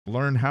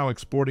Learn how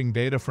exporting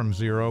data from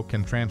Xero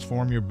can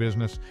transform your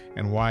business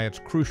and why it's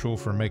crucial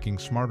for making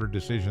smarter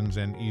decisions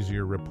and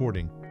easier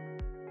reporting.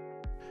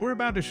 We're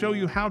about to show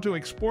you how to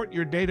export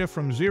your data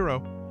from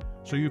Xero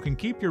so you can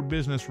keep your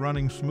business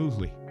running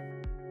smoothly.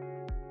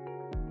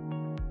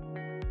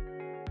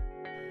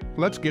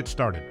 Let's get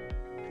started.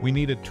 We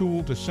need a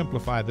tool to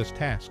simplify this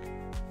task.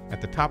 At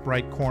the top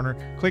right corner,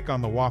 click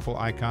on the waffle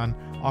icon,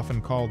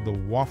 often called the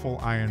waffle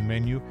iron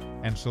menu,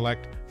 and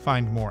select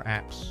Find More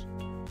Apps.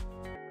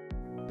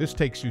 This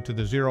takes you to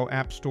the Xero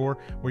App Store,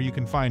 where you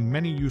can find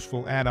many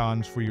useful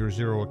add-ons for your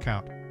Xero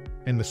account.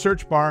 In the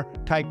search bar,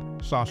 type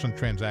SaasAnt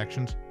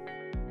Transactions.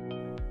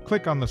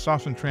 Click on the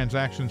SaasAnt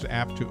Transactions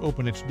app to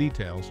open its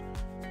details.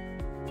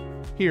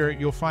 Here,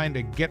 you'll find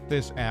a Get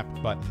This App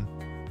button.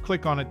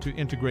 Click on it to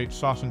integrate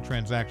SaasAnt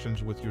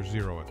Transactions with your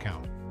Xero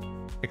account.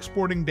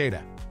 Exporting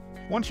data.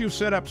 Once you've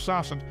set up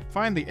SaasAnt,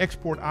 find the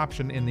Export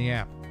option in the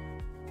app.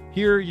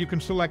 Here, you can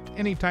select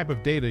any type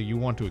of data you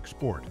want to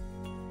export.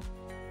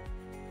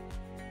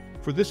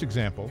 For this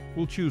example,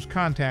 we'll choose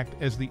Contact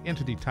as the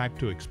entity type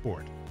to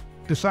export.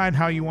 Decide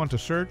how you want to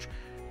search,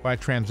 by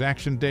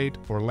transaction date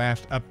or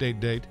last update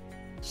date.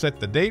 Set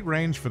the date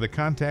range for the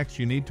contacts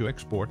you need to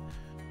export.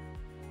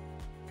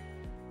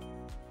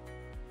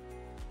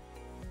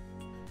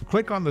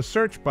 Click on the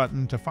Search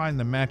button to find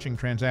the matching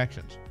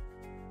transactions.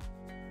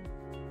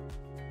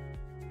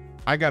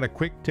 I got a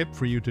quick tip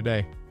for you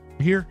today.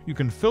 Here, you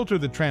can filter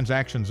the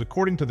transactions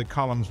according to the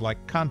columns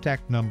like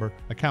contact number,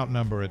 account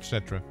number,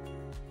 etc.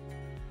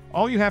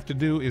 All you have to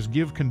do is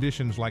give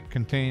conditions like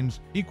contains,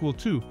 equal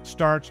to,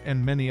 starts,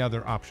 and many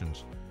other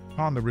options.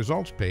 On the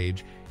results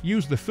page,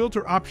 use the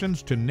filter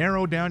options to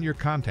narrow down your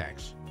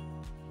contacts.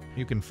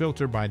 You can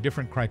filter by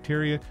different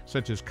criteria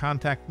such as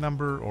contact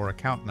number or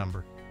account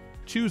number.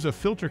 Choose a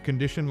filter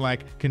condition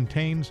like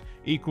contains,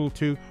 equal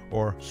to,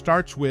 or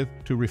starts with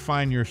to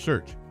refine your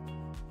search.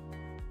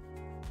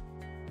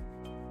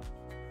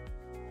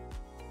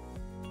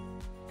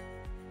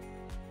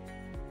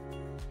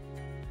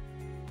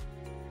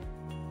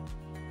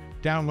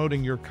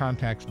 Downloading your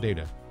contacts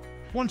data.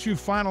 Once you've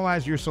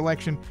finalized your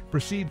selection,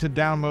 proceed to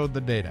download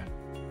the data.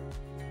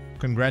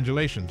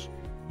 Congratulations!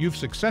 You've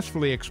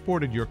successfully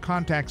exported your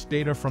contacts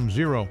data from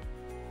Xero.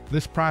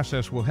 This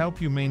process will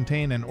help you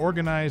maintain an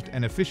organized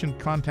and efficient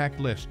contact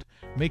list,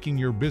 making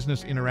your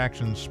business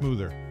interactions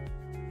smoother.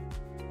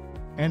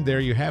 And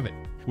there you have it.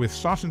 With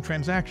SaasAnt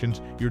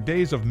Transactions, your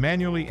days of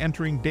manually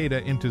entering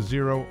data into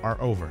Xero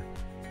are over.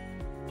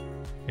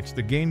 It's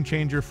the game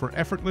changer for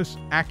effortless,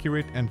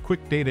 accurate, and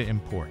quick data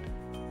import.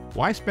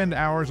 Why spend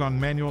hours on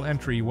manual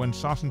entry when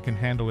SaasAnt can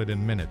handle it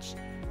in minutes?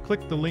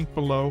 Click the link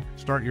below,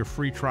 start your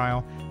free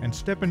trial, and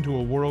step into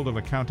a world of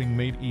accounting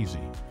made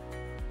easy.